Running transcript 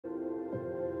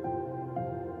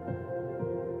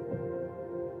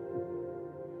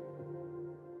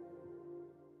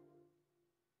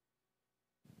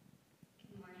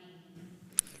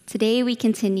Today we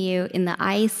continue in the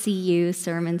ICU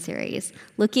sermon series,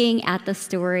 looking at the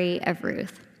story of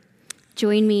Ruth.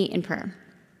 Join me in prayer.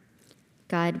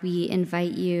 God, we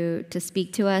invite you to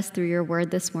speak to us through your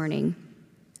word this morning.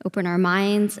 Open our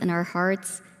minds and our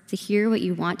hearts to hear what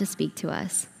you want to speak to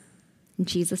us. In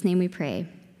Jesus' name we pray,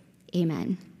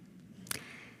 amen.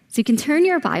 So you can turn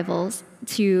your Bibles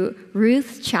to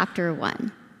Ruth chapter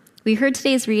 1. We heard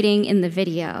today's reading in the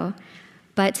video,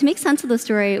 but to make sense of the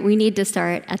story, we need to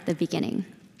start at the beginning.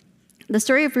 The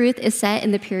story of Ruth is set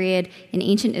in the period in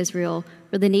ancient Israel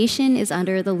where the nation is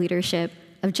under the leadership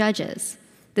of judges.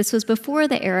 This was before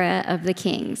the era of the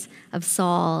kings, of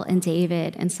Saul and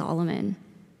David and Solomon.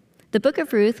 The book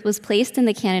of Ruth was placed in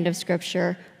the canon of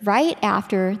Scripture right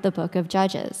after the book of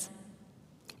Judges.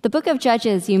 The book of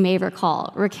Judges, you may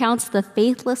recall, recounts the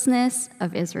faithlessness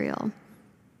of Israel.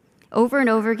 Over and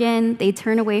over again, they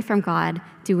turn away from God,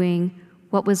 doing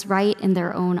what was right in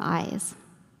their own eyes.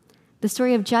 The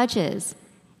story of Judges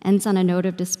ends on a note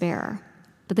of despair,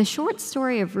 but the short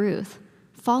story of Ruth,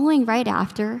 following right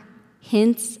after,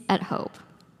 hints at hope.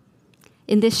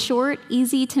 In this short,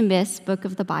 easy-to-miss book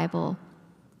of the Bible,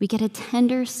 we get a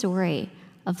tender story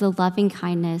of the loving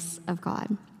kindness of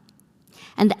God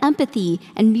and the empathy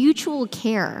and mutual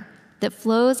care that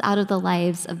flows out of the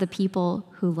lives of the people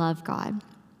who love God.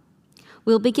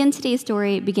 We'll begin today's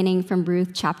story beginning from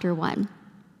Ruth chapter 1.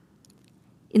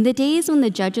 In the days when the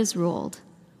judges ruled,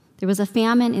 there was a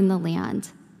famine in the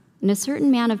land, and a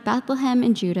certain man of Bethlehem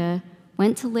in Judah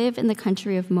went to live in the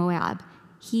country of Moab,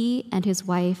 he and his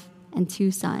wife and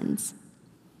 2 sons.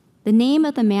 The name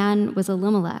of the man was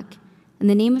Elimelech, and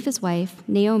the name of his wife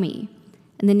Naomi,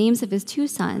 and the names of his 2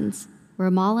 sons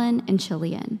were Mahlon and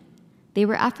Chilion. They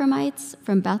were Ephraimites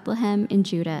from Bethlehem in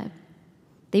Judah.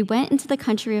 They went into the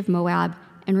country of Moab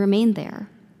and remained there.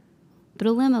 But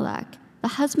Elimelech, the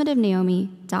husband of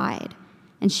Naomi, died,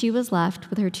 and she was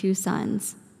left with her 2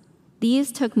 sons.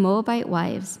 These took Moabite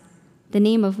wives. The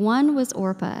name of one was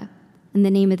Orpah, and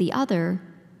the name of the other,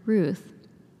 Ruth.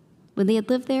 When they had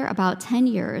lived there about 10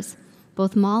 years,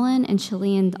 both Mahlon and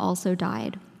Chilion also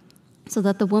died, so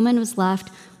that the woman was left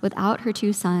without her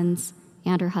 2 sons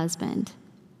and her husband.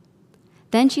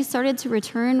 Then she started to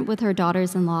return with her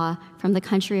daughters-in-law from the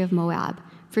country of Moab,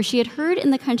 for she had heard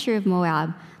in the country of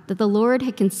Moab that the Lord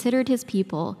had considered his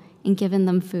people and given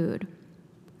them food.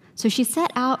 So she set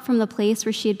out from the place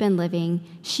where she had been living,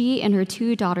 she and her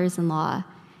 2 daughters-in-law,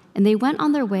 and they went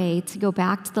on their way to go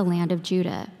back to the land of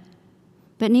Judah.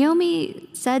 But Naomi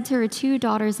said to her 2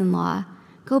 daughters-in-law,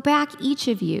 "Go back, each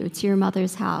of you, to your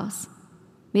mother's house.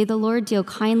 May the Lord deal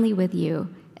kindly with you,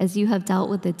 as you have dealt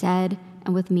with the dead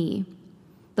and with me.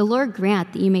 The Lord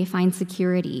grant that you may find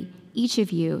security, each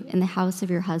of you, in the house of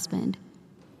your husband."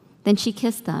 Then she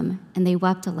kissed them, and they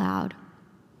wept aloud.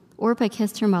 Orpah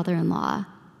kissed her mother-in-law,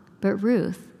 but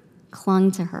Ruth clung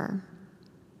to her.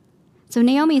 So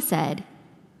Naomi said,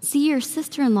 "See, your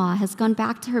sister-in-law has gone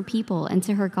back to her people and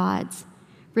to her gods.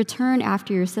 Return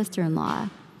after your sister-in-law."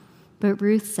 But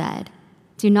Ruth said,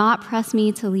 "Do not press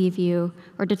me to leave you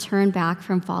or to turn back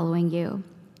from following you.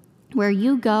 Where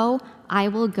you go, I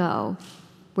will go.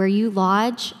 Where you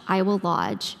lodge, I will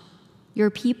lodge.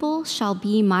 Your people shall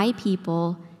be my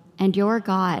people, and your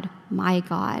God, my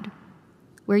God.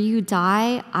 Where you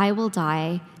die, I will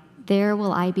die. There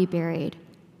will I be buried.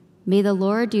 May the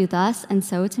Lord do thus and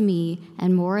so to me,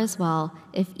 and more as well,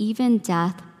 if even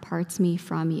death parts me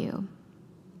from you."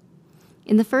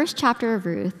 In the first chapter of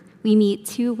Ruth, we meet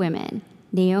 2 women,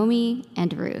 Naomi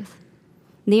and Ruth.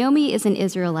 Naomi is an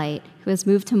Israelite who has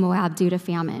moved to Moab due to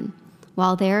famine.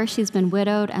 While there, she's been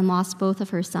widowed and lost both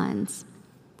of her sons.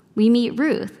 We meet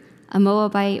Ruth, a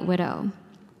Moabite widow.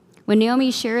 When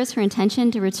Naomi shares her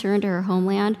intention to return to her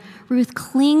homeland, Ruth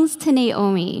clings to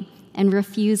Naomi and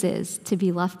refuses to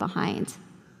be left behind.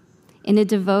 In a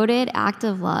devoted act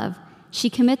of love, she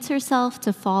commits herself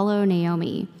to follow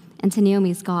Naomi and to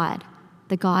Naomi's God,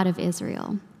 the God of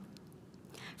Israel.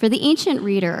 For the ancient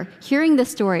reader, hearing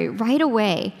this story right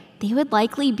away, they would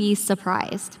likely be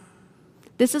surprised.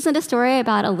 This isn't a story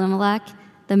about Elimelech,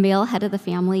 the male head of the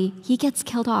family. He gets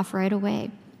killed off right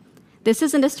away. This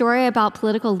isn't a story about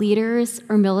political leaders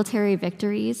or military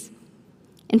victories.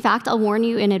 In fact, I'll warn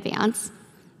you in advance,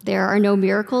 there are no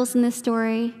miracles in this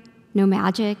story, no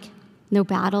magic, no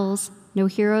battles, no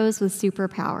heroes with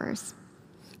superpowers.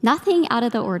 Nothing out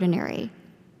of the ordinary.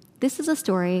 This is a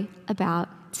story about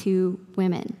 2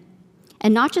 women.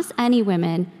 And not just any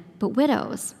women, but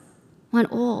widows, one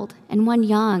old and one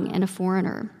young and a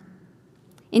foreigner.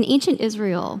 In ancient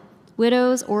Israel,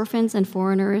 widows, orphans, and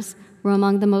foreigners were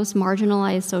among the most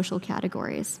marginalized social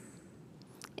categories.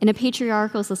 In a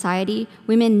patriarchal society,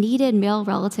 women needed male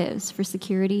relatives for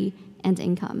security and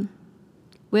income.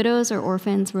 Widows or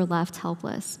orphans were left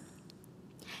helpless.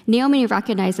 Naomi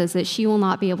recognizes that she will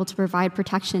not be able to provide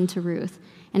protection to Ruth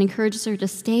and encourages her to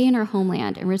stay in her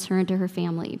homeland and return to her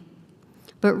family.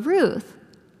 But Ruth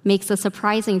makes a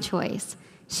surprising choice.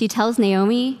 She tells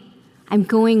Naomi, "I'm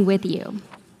going with you."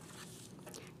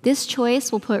 This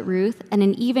choice will put Ruth at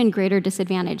an even greater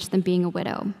disadvantage than being a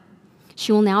widow.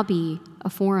 She will now be a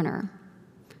foreigner.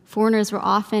 Foreigners were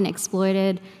often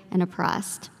exploited and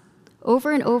oppressed.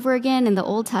 Over and over again in the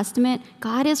Old Testament,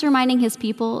 God is reminding his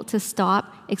people to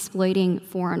stop exploiting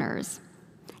foreigners.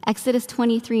 Exodus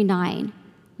 23:9,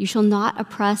 "You shall not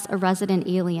oppress a resident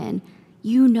alien.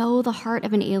 You know the heart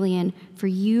of an alien, for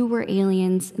you were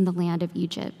aliens in the land of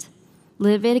Egypt."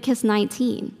 Leviticus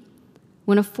 19,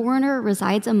 "When a foreigner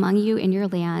resides among you in your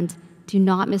land, do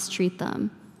not mistreat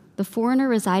them. The foreigner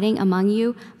residing among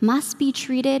you must be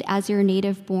treated as your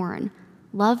native born.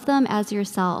 Love them as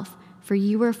yourself, for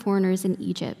you were foreigners in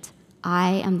Egypt.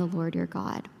 I am the Lord your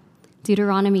God."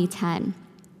 Deuteronomy 10,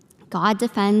 "God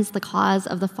defends the cause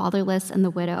of the fatherless and the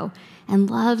widow and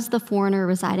loves the foreigner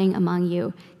residing among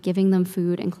you, giving them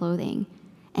food and clothing.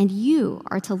 And you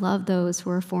are to love those who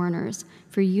are foreigners,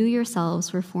 for you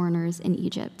yourselves were foreigners in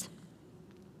Egypt."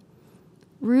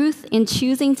 Ruth, in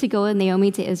choosing to go with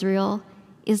Naomi to Israel,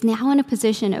 is now in a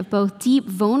position of both deep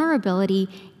vulnerability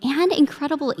and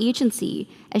incredible agency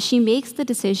as she makes the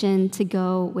decision to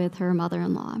go with her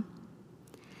mother-in-law.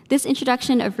 This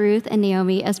introduction of Ruth and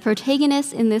Naomi as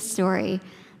protagonists in this story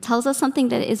tells us something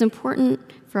that is important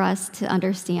for us to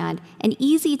understand and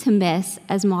easy to miss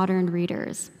as modern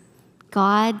readers.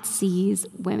 God sees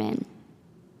women.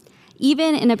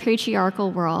 Even in a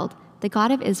patriarchal world, the God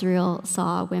of Israel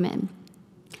saw women.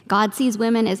 God sees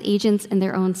women as agents in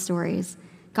their own stories.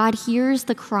 God hears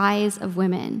the cries of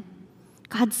women.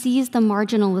 God sees the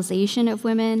marginalization of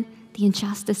women, the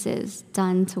injustices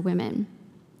done to women.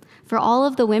 For all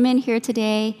of the women here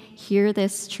today, hear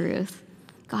this truth.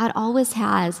 God always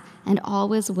has and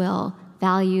always will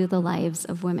value the lives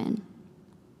of women.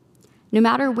 No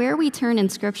matter where we turn in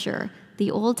Scripture,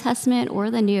 the Old Testament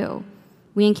or the New,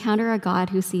 we encounter a God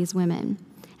who sees women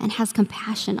and has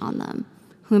compassion on them,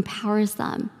 who empowers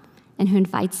them, and who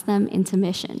invites them into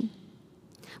mission.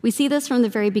 We see this from the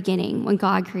very beginning when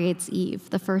God creates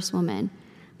Eve, the first woman.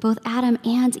 Both Adam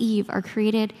and Eve are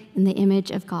created in the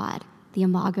image of God, the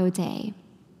Imago Dei.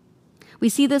 We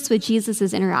see this with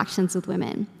Jesus' interactions with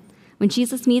women. When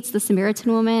Jesus meets the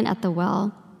Samaritan woman at the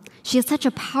well, she has such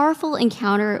a powerful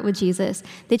encounter with Jesus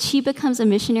that she becomes a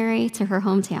missionary to her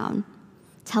hometown,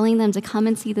 telling them to come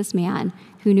and see this man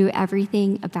who knew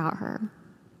everything about her.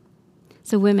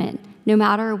 So women, no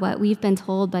matter what we've been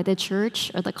told by the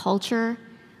church or the culture,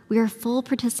 we are full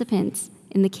participants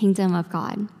in the kingdom of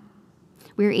God.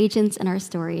 We are agents in our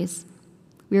stories.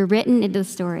 We are written into the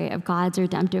story of God's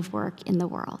redemptive work in the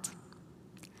world.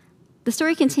 The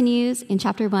story continues in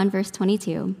chapter 1, verse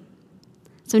 22.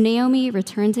 "So Naomi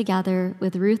returned together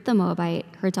with Ruth the Moabite,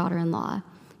 her daughter-in-law,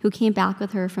 who came back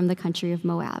with her from the country of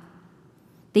Moab.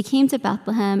 They came to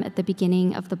Bethlehem at the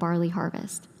beginning of the barley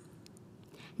harvest.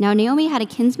 Now Naomi had a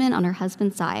kinsman on her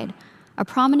husband's side, a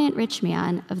prominent rich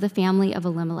man of the family of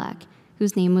Elimelech,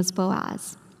 whose name was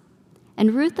Boaz.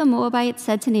 And Ruth the Moabite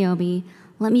said to Naomi,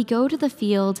 'Let me go to the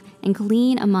field and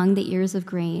glean among the ears of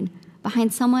grain,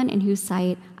 behind someone in whose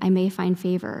sight I may find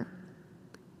favor.'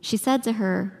 She said to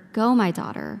her, 'Go, my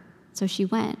daughter.' So she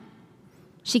went.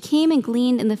 She came and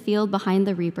gleaned in the field behind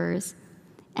the reapers.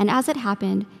 And as it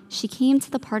happened, she came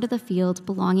to the part of the field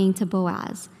belonging to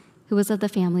Boaz, who was of the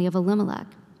family of Elimelech.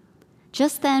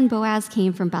 Just then Boaz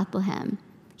came from Bethlehem.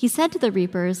 He said to the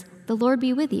reapers, 'The Lord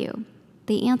be with you.'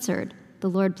 They answered, 'The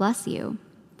Lord bless you.'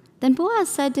 Then Boaz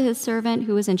said to his servant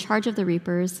who was in charge of the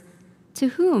reapers, 'To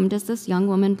whom does this young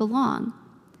woman belong?'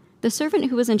 The servant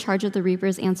who was in charge of the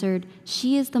reapers answered,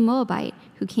 'She is the Moabite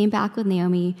who came back with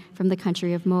Naomi from the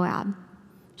country of Moab.'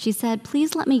 She said,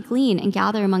 'Please let me glean and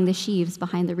gather among the sheaves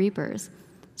behind the reapers.'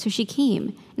 So she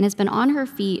came and has been on her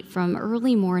feet from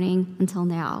early morning until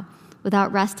now,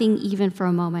 without resting even for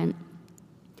a moment.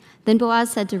 Then Boaz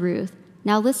said to Ruth,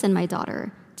 'Now listen, my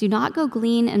daughter, do not go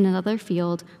glean in another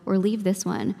field or leave this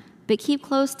one, but keep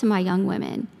close to my young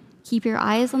women. Keep your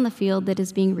eyes on the field that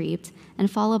is being reaped and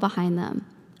follow behind them.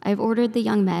 I have ordered the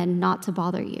young men not to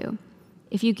bother you.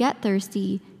 If you get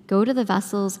thirsty, go to the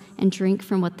vessels and drink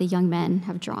from what the young men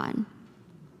have drawn.'"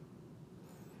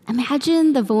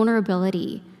 Imagine the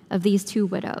vulnerability of these two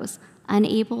widows,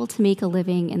 unable to make a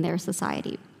living in their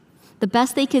society. The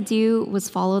best they could do was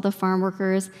follow the farm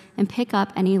workers and pick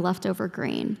up any leftover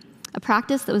grain. a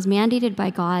practice that was mandated by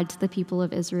God to the people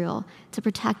of Israel to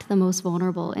protect the most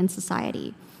vulnerable in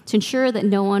society, to ensure that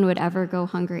no one would ever go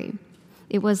hungry.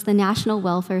 It was the national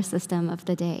welfare system of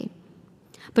the day.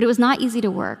 But it was not easy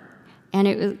to work, and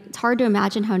it's hard to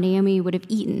imagine how Naomi would have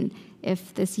eaten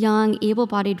if this young,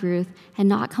 able-bodied Ruth had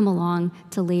not come along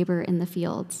to labor in the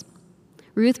fields.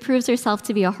 Ruth proves herself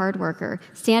to be a hard worker,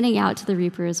 standing out to the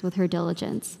reapers with her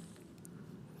diligence.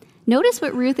 Notice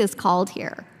what Ruth is called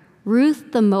here,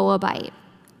 Ruth the Moabite.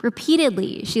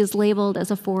 Repeatedly, she is labeled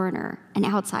as a foreigner, an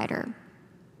outsider.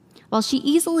 While she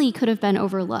easily could have been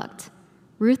overlooked,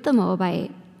 Ruth the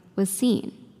Moabite was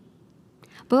seen.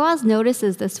 Boaz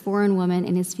notices this foreign woman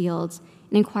in his fields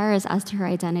and inquires as to her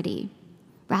identity.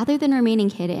 Rather than remaining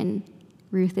hidden,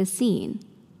 Ruth is seen.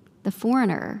 The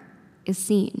foreigner is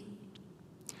seen.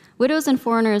 Widows and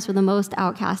foreigners were the most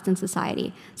outcast in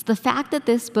society, so the fact that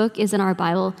this book is in our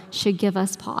Bible should give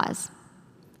us pause.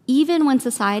 Even when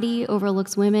society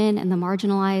overlooks women and the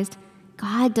marginalized,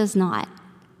 God does not.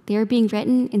 They are being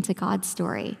written into God's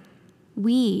story.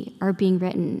 We are being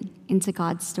written into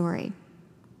God's story.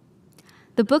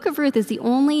 The book of Ruth is the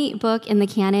only book in the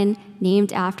canon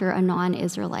named after a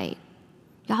non-Israelite.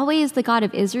 Yahweh is the God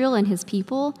of Israel and his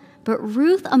people, but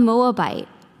Ruth, a Moabite,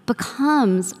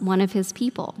 becomes one of his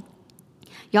people.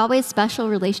 Yahweh's special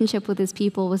relationship with his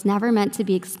people was never meant to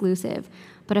be exclusive,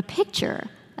 but a picture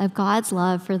of God's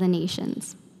love for the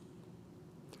nations.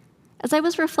 As I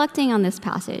was reflecting on this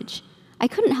passage, I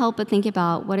couldn't help but think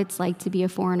about what it's like to be a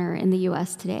foreigner in the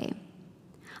U.S. today.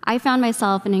 I found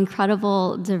myself in an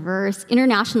incredible, diverse,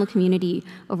 international community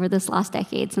over this last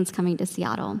decade since coming to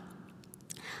Seattle.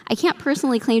 I can't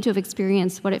personally claim to have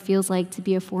experienced what it feels like to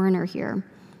be a foreigner here,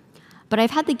 but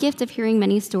I've had the gift of hearing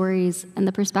many stories and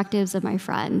the perspectives of my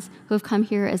friends who have come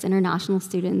here as international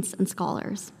students and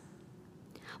scholars.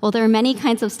 While there are many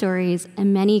kinds of stories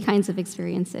and many kinds of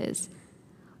experiences,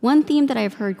 one theme that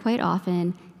I've heard quite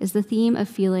often is the theme of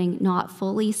feeling not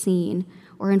fully seen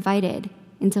or invited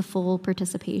into full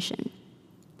participation.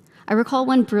 I recall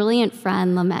one brilliant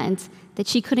friend lament that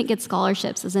she couldn't get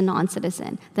scholarships as a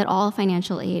non-citizen, that all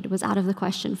financial aid was out of the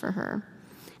question for her,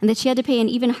 and that she had to pay an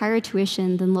even higher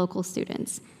tuition than local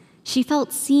students. She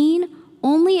felt seen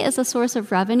only as a source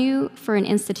of revenue for an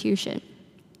institution.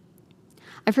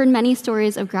 I've heard many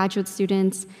stories of graduate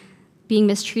students being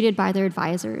mistreated by their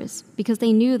advisors because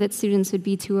they knew that students would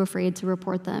be too afraid to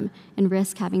report them and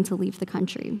risk having to leave the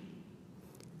country.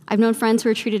 I've known friends who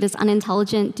are treated as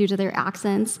unintelligent due to their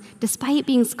accents, despite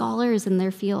being scholars in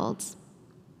their fields.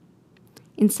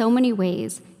 In so many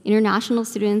ways, international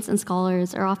students and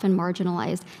scholars are often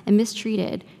marginalized and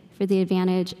mistreated for the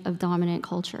advantage of dominant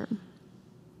culture.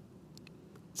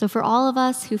 So for all of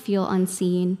us who feel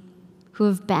unseen, who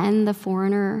have been the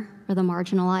foreigner or the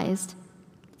marginalized,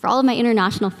 for all of my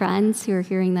international friends who are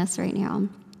hearing this right now,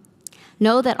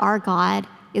 know that our God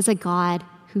is a God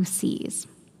who sees.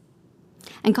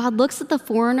 And God looks at the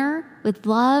foreigner with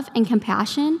love and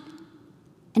compassion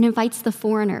and invites the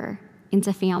foreigner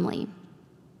into family.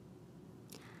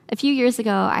 A few years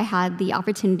ago, I had the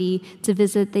opportunity to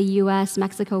visit the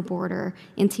US-Mexico border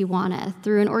in Tijuana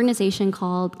through an organization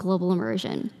called Global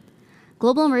Immersion.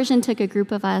 Global Immersion took a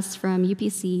group of us from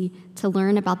UPC to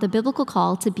learn about the biblical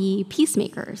call to be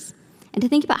peacemakers and to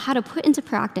think about how to put into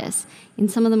practice in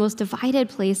some of the most divided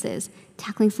places,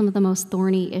 tackling some of the most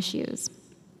thorny issues.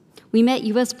 We met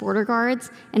US border guards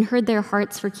and heard their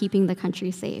hearts for keeping the country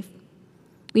safe.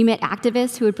 We met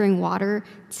activists who would bring water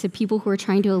to people who were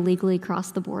trying to illegally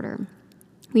cross the border.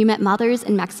 We met mothers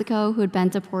in Mexico who had been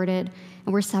deported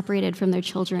and were separated from their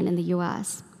children in the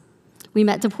US. We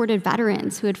met deported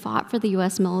veterans who had fought for the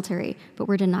US military but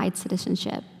were denied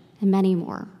citizenship, and many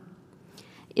more.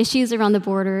 Issues around the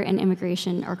border and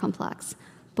immigration are complex,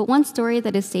 but one story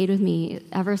that has stayed with me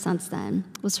ever since then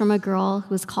was from a girl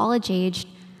who was college-aged,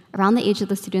 around the age of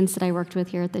the students that I worked with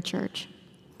here at the church.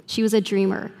 She was a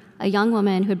dreamer, a young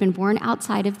woman who had been born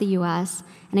outside of the US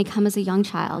and had come as a young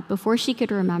child before she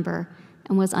could remember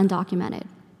and was undocumented.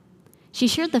 She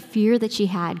shared the fear that she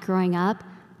had growing up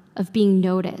of being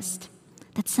noticed,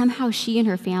 that somehow she and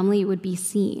her family would be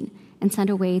seen and sent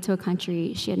away to a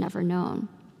country she had never known.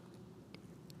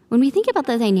 When we think about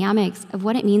the dynamics of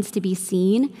what it means to be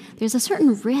seen, there's a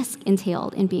certain risk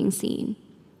entailed in being seen.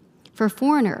 For a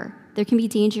foreigner, there can be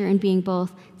danger in being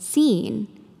both seen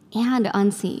and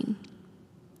unseen.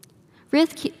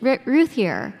 Ruth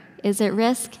here is at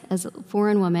risk as a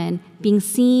foreign woman being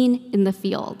seen in the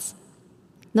fields.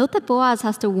 Note that Boaz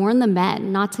has to warn the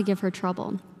men not to give her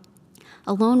trouble.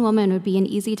 A lone woman would be an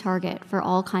easy target for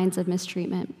all kinds of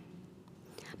mistreatment.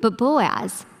 But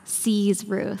Boaz sees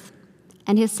Ruth,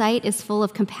 and his sight is full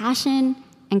of compassion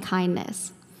and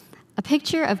kindness. a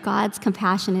picture of God's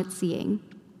compassionate seeing.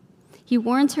 He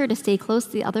warns her to stay close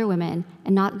to the other women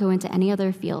and not go into any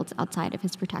other fields outside of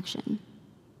his protection.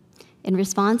 In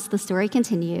response, the story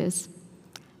continues.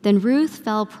 Then Ruth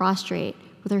fell prostrate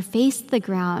with her face to the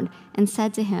ground and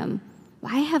said to him,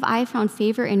 "Why have I found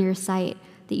favor in your sight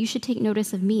that you should take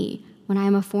notice of me when I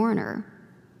am a foreigner?"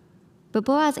 But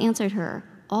Boaz answered her,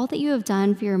 "All that you have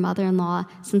done for your mother-in-law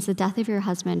since the death of your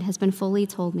husband has been fully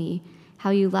told me, how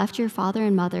you left your father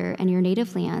and mother and your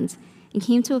native lands and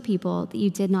came to a people that you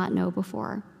did not know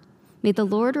before. May the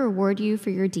Lord reward you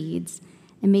for your deeds,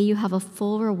 and may you have a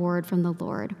full reward from the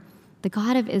Lord, the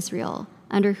God of Israel,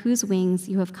 under whose wings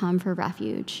you have come for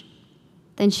refuge."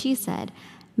 Then she said,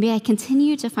 "May I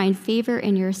continue to find favor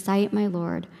in your sight, my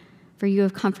Lord, for you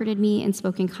have comforted me and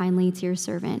spoken kindly to your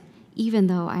servant, even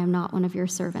though I am not one of your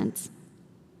servants."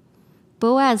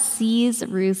 Boaz sees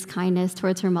Ruth's kindness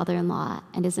towards her mother-in-law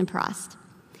and is impressed.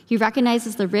 He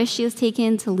recognizes the risk she has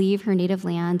taken to leave her native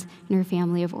land and her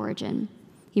family of origin.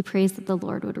 He prays that the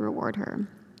Lord would reward her.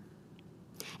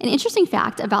 An interesting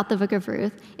fact about the book of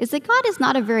Ruth is that God is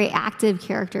not a very active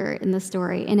character in the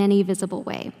story in any visible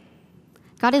way.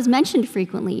 God is mentioned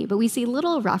frequently, but we see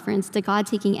little reference to God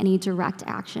taking any direct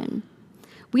action.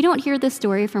 We don't hear this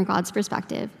story from God's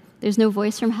perspective. There's no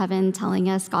voice from heaven telling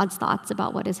us God's thoughts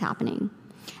about what is happening.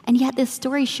 And yet this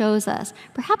story shows us,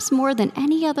 perhaps more than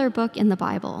any other book in the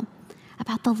Bible,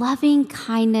 about the loving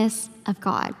kindness of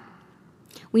God.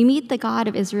 We meet the God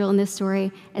of Israel in this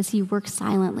story as he works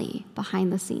silently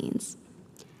behind the scenes.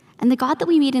 And the God that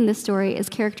we meet in this story is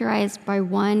characterized by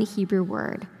one Hebrew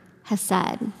word,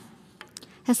 hesed.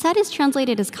 Hesed is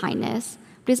translated as kindness,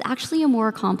 but is actually a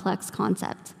more complex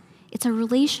concept. It's a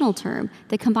relational term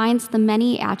that combines the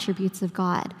many attributes of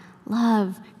God: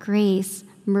 love, grace,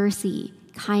 mercy,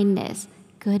 kindness,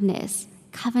 goodness,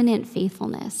 covenant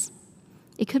faithfulness.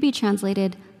 It could be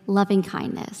translated loving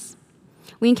kindness.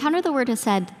 We encounter the word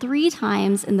hesed 3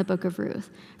 times in the book of Ruth.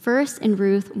 First in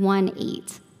Ruth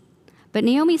 1:8. But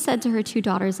Naomi said to her 2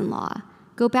 daughters-in-law,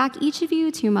 "Go back each of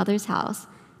you to your mother's house.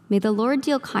 May the Lord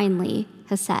deal kindly,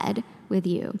 hesed, with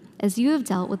you, as you have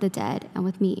dealt with the dead and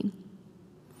with me."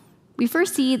 We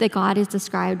first see that God is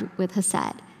described with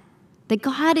hesed, that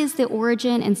God is the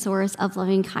origin and source of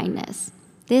loving kindness.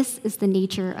 This is the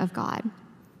nature of God.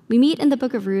 We meet in the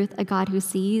book of Ruth a God who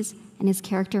sees and is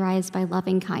characterized by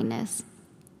loving kindness.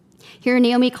 Here,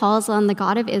 Naomi calls on the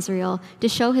God of Israel to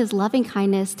show his loving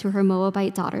kindness to her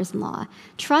Moabite daughters-in-law,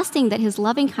 trusting that his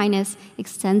loving kindness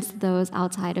extends to those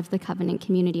outside of the covenant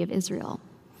community of Israel,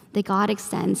 that God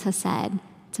extends hesed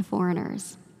to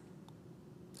foreigners.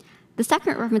 The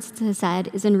second reference to hesed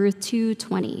is in Ruth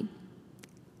 2:20.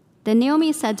 Then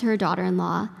Naomi said to her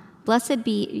daughter-in-law, "Blessed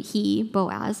be he,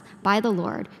 Boaz, by the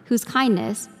Lord, whose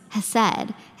kindness,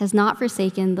 hesed, has not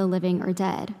forsaken the living or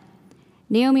dead."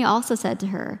 Naomi also said to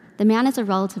her, "The man is a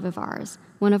relative of ours,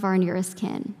 one of our nearest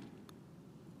kin."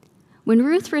 When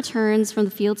Ruth returns from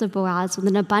the fields of Boaz with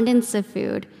an abundance of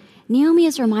food, Naomi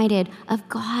is reminded of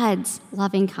God's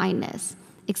loving kindness,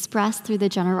 expressed through the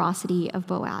generosity of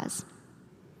Boaz.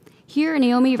 Here,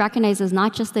 Naomi recognizes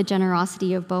not just the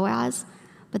generosity of Boaz,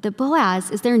 but that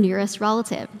Boaz is their nearest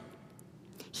relative.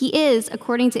 He is,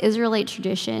 according to Israelite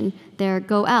tradition, their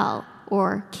goel,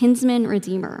 or kinsman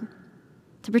redeemer.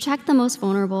 To protect the most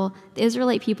vulnerable, the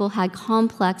Israelite people had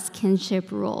complex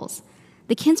kinship rules.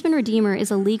 The kinsman redeemer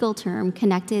is a legal term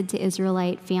connected to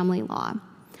Israelite family law.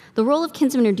 The role of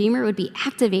kinsman redeemer would be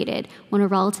activated when a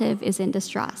relative is in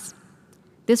distress.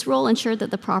 This role ensured that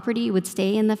the property would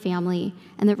stay in the family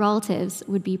and that relatives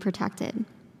would be protected.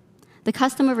 The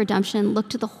custom of redemption looked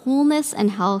to the wholeness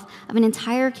and health of an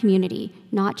entire community,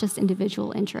 not just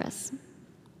individual interests.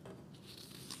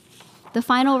 The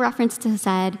final reference to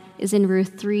hesed is in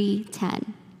Ruth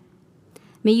 3:10.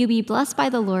 "May you be blessed by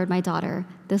the Lord, my daughter.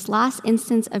 This last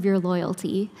instance of your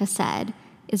loyalty, hesed,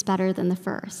 is better than the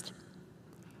first."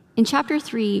 In chapter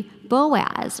 3,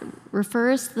 Boaz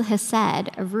refers to the hesed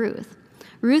of Ruth.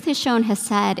 Ruth has shown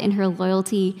hesed in her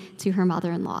loyalty to her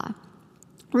mother-in-law.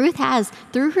 Ruth has,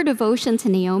 through her devotion to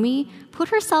Naomi, put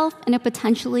herself in a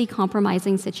potentially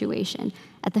compromising situation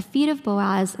at the feet of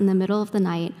Boaz in the middle of the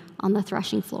night on the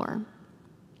threshing floor.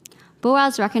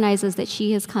 Boaz recognizes that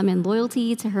she has come in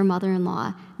loyalty to her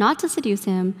mother-in-law, not to seduce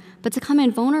him, but to come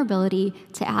in vulnerability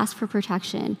to ask for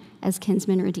protection as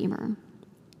kinsman redeemer.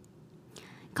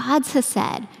 God's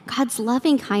hesed, God's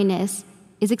loving kindness,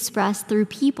 is expressed through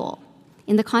people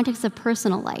in the context of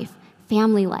personal life,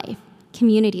 family life,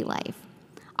 community life.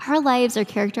 Our lives are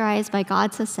characterized by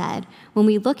God's hesed when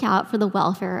we look out for the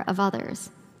welfare of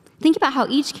others. Think about how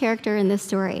each character in this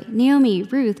story, Naomi,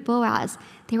 Ruth, Boaz,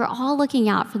 they were all looking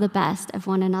out for the best of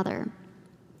one another.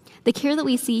 The care that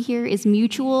we see here is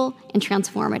mutual and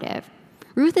transformative.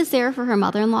 Ruth is there for her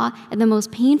mother-in-law at the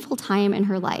most painful time in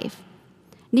her life.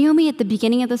 Naomi at the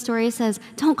beginning of the story says,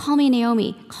 "Don't call me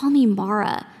Naomi, call me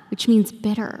Mara," which means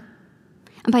bitter.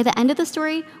 And by the end of the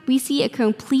story, we see a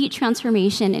complete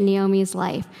transformation in Naomi's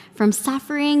life, from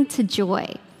suffering to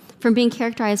joy, from being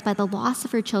characterized by the loss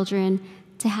of her children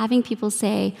to having people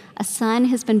say, "A son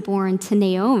has been born to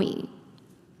Naomi."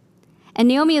 And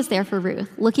Naomi is there for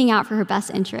Ruth, looking out for her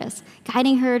best interests,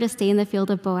 guiding her to stay in the field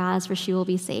of Boaz where she will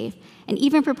be safe, and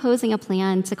even proposing a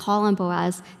plan to call on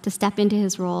Boaz to step into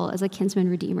his role as a kinsman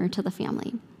redeemer to the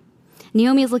family.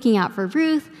 Naomi is looking out for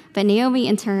Ruth, but Naomi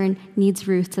in turn needs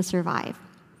Ruth to survive.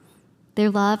 Their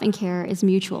love and care is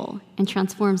mutual and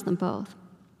transforms them both.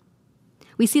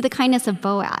 We see the kindness of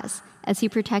Boaz as he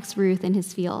protects Ruth in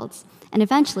his fields, and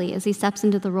eventually as he steps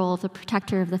into the role of the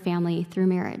protector of the family through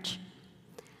marriage.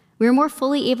 We are more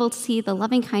fully able to see the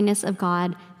loving kindness of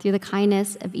God through the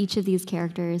kindness of each of these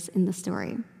characters in the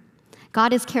story.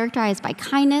 God is characterized by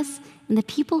kindness, and the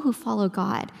people who follow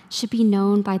God should be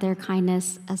known by their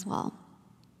kindness as well.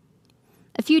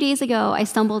 A few days ago, I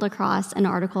stumbled across an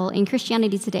article in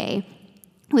Christianity Today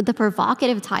with the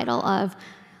provocative title of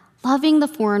 "Loving the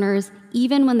Foreigners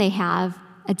Even When They Have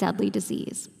a Deadly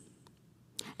Disease."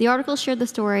 The article shared the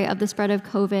story of the spread of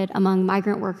COVID among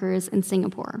migrant workers in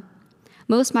Singapore.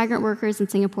 Most migrant workers in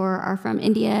Singapore are from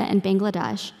India and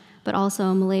Bangladesh, but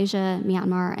also Malaysia,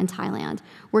 Myanmar, and Thailand,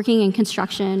 working in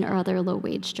construction or other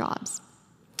low-wage jobs.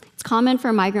 It's common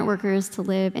for migrant workers to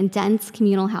live in dense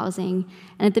communal housing,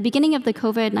 and at the beginning of the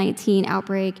COVID-19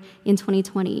 outbreak in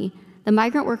 2020, the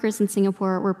migrant workers in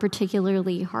Singapore were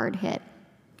particularly hard hit.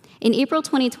 In April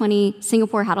 2020,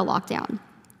 Singapore had a lockdown,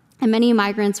 and many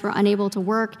migrants were unable to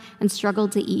work and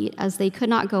struggled to eat as they could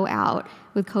not go out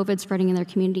with COVID spreading in their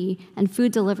community, and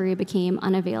food delivery became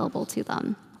unavailable to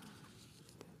them.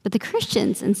 But the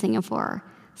Christians in Singapore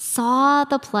saw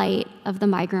the plight of the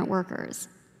migrant workers.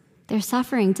 Their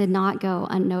suffering did not go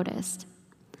unnoticed.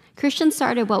 Christians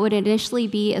started what would initially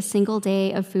be a single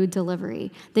day of food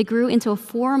delivery that grew into a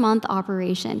 4-month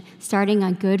operation starting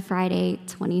on Good Friday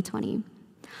 2020.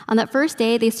 On that first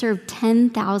day, they served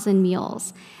 10,000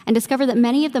 meals and discovered that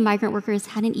many of the migrant workers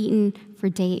hadn't eaten for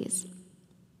days.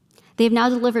 They have now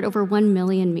delivered over 1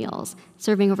 million meals,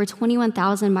 serving over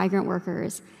 21,000 migrant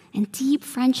workers, and deep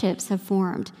friendships have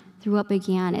formed through what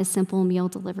began as simple meal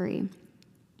delivery.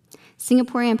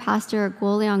 Singaporean pastor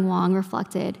Guo Liang Wang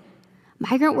reflected,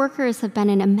 "Migrant workers have been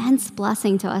an immense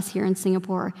blessing to us here in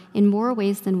Singapore in more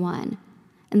ways than one,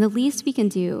 and the least we can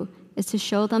do is to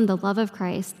show them the love of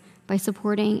Christ by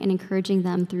supporting and encouraging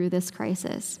them through this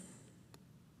crisis."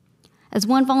 As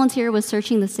one volunteer was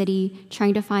searching the city,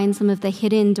 trying to find some of the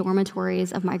hidden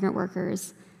dormitories of migrant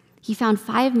workers, he found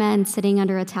 5 men sitting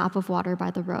under a tap of water by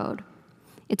the road.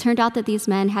 It turned out that these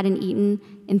men hadn't eaten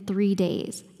in 3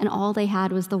 days, and all they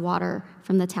had was the water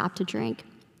from the tap to drink.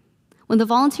 When the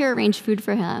volunteer arranged food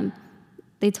for him,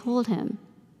 they told him,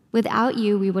 "Without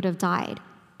you, we would have died.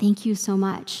 Thank you so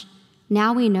much.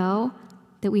 Now we know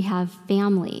that we have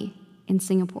family in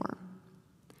Singapore."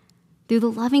 Through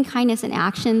the loving kindness and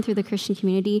action through the Christian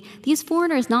community, these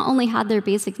foreigners not only had their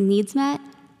basic needs met,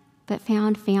 but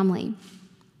found family.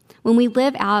 When we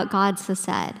live out God's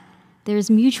hesed, there is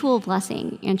mutual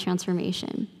blessing and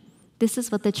transformation. This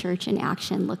is what the church in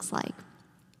action looks like.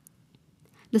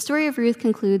 The story of Ruth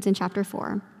concludes in chapter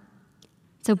 4.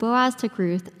 So Boaz took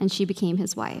Ruth, and she became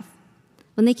his wife.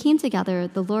 When they came together,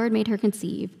 the Lord made her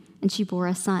conceive, and she bore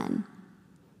a son.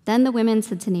 Then the women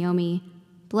said to Naomi,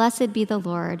 "Blessed be the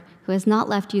Lord, who has not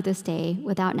left you this day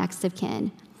without next of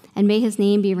kin, and may his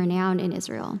name be renowned in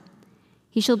Israel.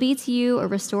 He shall be to you a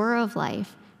restorer of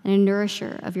life and a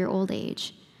nourisher of your old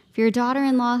age. For your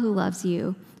daughter-in-law who loves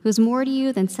you, who is more to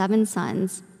you than 7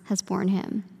 sons, has borne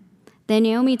him." Then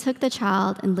Naomi took the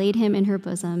child and laid him in her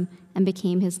bosom and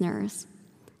became his nurse.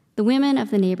 The women of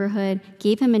the neighborhood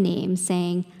gave him a name,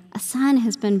 saying, "A son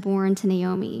has been born to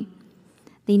Naomi."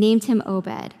 They named him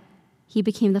Obed. He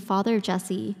became the father of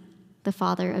Jesse, the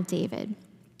father of David.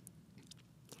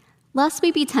 Lest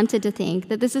we be tempted to think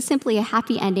that this is simply a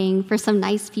happy ending for some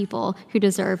nice people who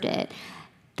deserved it,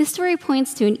 this story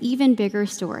points to an even bigger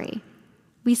story.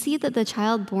 We see that the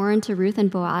child born to Ruth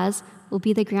and Boaz will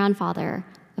be the grandfather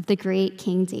of the great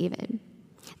King David.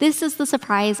 This is the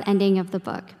surprise ending of the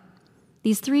book.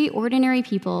 These 3 ordinary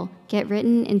people get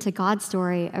written into God's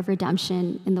story of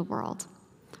redemption in the world.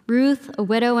 Ruth, a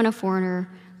widow and a foreigner,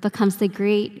 becomes the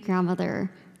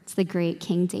great-grandmother to the great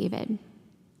King David.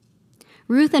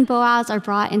 Ruth and Boaz are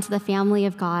brought into the family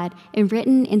of God and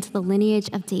written into the lineage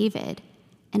of David,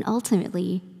 and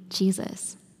ultimately,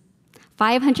 Jesus.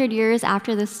 500 years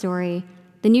after this story,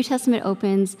 the New Testament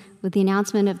opens with the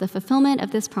announcement of the fulfillment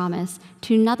of this promise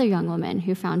to another young woman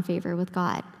who found favor with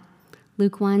God.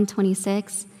 Luke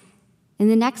 1:26, in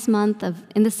the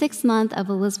 6th month of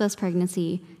Elizabeth's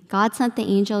pregnancy, God sent the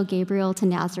angel Gabriel to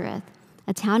Nazareth,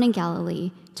 a town in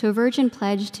Galilee, to a virgin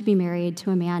pledged to be married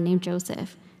to a man named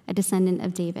Joseph, a descendant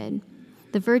of David.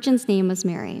 The virgin's name was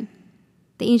Mary.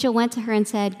 The angel went to her and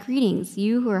said, "Greetings,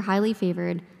 you who are highly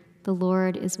favored, the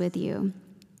Lord is with you."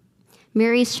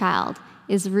 Mary's child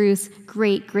is Ruth's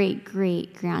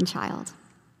great-great-great-grandchild.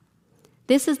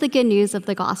 This is the good news of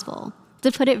the gospel.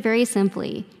 To put it very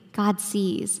simply, God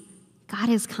sees, God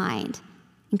is kind,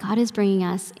 and God is bringing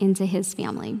us into his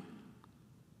family.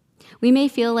 We may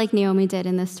feel like Naomi did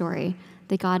in this story,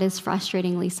 that God is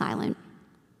frustratingly silent.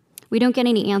 We don't get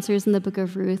any answers in the book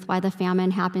of Ruth why the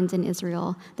famine happened in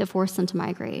Israel that forced them to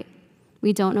migrate.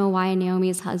 We don't know why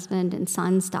Naomi's husband and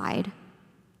sons died.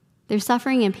 Their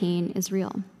suffering and pain is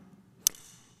real.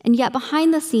 And yet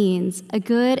behind the scenes, a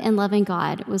good and loving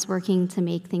God was working to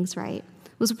make things right,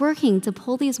 was working to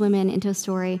pull these women into a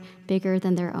story bigger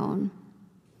than their own.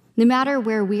 No matter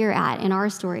where we're at in our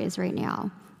stories right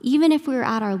now, even if we're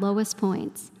at our lowest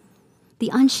points,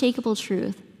 the unshakable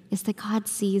truth is that God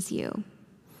sees you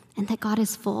and that God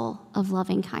is full of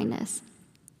loving kindness.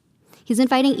 He's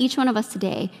inviting each one of us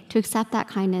today to accept that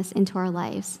kindness into our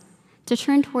lives, to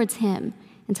turn towards him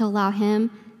and to allow him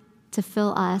to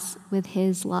fill us with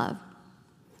his love.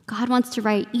 God wants to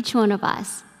write each one of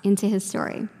us into his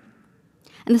story.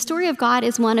 And the story of God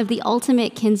is one of the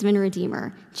ultimate kinsman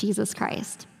redeemer, Jesus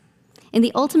Christ. In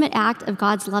the ultimate act of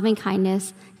God's loving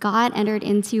kindness, God entered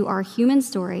into our human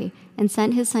story and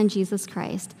sent his son Jesus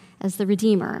Christ as the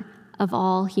redeemer of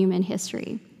all human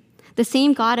history. The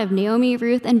same God of Naomi,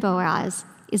 Ruth, and Boaz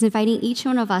is inviting each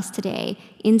one of us today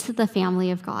into the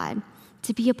family of God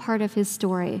to be a part of his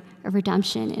story of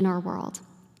redemption in our world.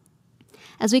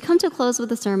 As we come to a close with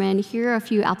the sermon, here are a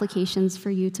few applications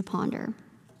for you to ponder.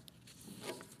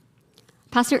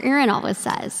 Pastor Aaron always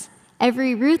says,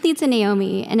 every Ruth needs a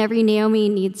Naomi, and every Naomi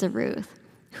needs a Ruth.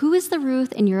 Who is the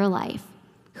Ruth in your life?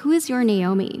 Who is your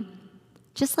Naomi?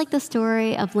 Just like the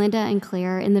story of Linda and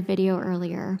Claire in the video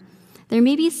earlier, there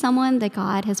may be someone that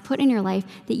God has put in your life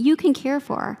that you can care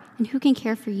for and who can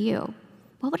care for you.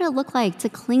 What would it look like to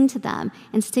cling to them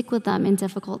and stick with them in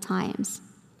difficult times?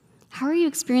 How are you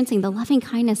experiencing the loving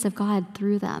kindness of God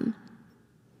through them?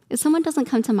 If someone doesn't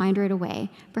come to mind right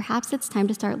away, perhaps it's time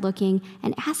to start looking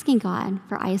and asking God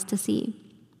for eyes to see.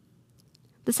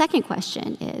 The second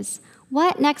question is,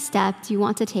 what next step do you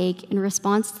want to take in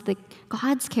response to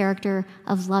God's character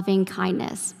of loving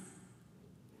kindness?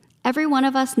 Every one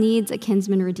of us needs a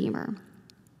kinsman redeemer.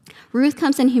 Ruth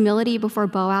comes in humility before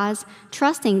Boaz,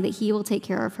 trusting that he will take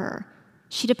care of her.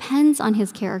 She depends on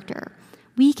his character.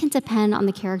 We can depend on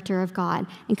the character of God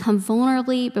and come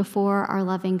vulnerably before our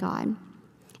loving God.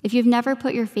 If you've never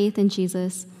put your faith in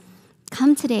Jesus,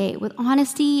 come today with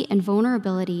honesty and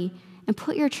vulnerability and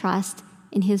put your trust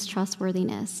in his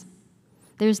trustworthiness.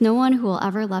 There's no one who will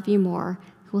ever love you more,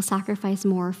 who will sacrifice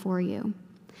more for you.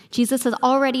 Jesus has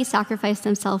already sacrificed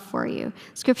himself for you.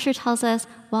 Scripture tells us,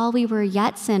 while we were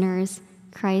yet sinners,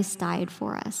 Christ died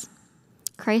for us.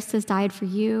 Christ has died for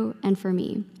you and for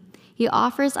me. He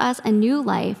offers us a new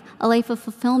life, a life of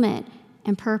fulfillment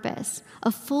and purpose,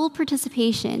 a full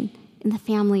participation in the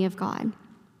family of God.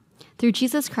 Through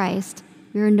Jesus Christ,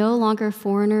 we are no longer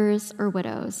foreigners or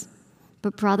widows,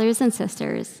 but brothers and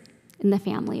sisters in the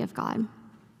family of God.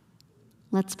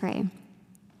 Let's pray.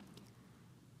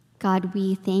 God,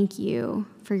 we thank you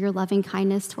for your loving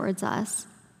kindness towards us.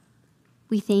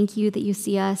 We thank you that you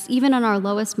see us even in our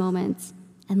lowest moments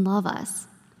and love us.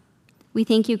 We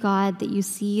thank you, God, that you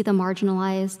see the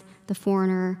marginalized, the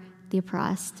foreigner, the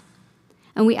oppressed.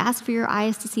 And we ask for your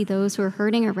eyes to see those who are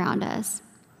hurting around us.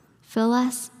 Fill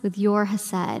us with your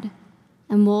hesed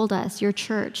and mold us, your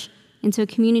church, into a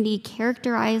community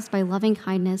characterized by loving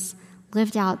kindness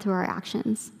lived out through our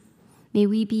actions. May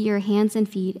we be your hands and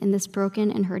feet in this broken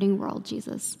and hurting world,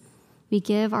 Jesus. We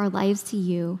give our lives to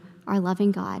you, our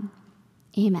loving God.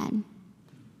 Amen.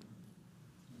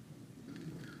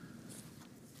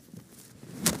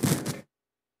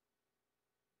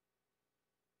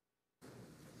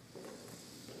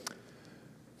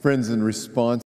 Friends, in response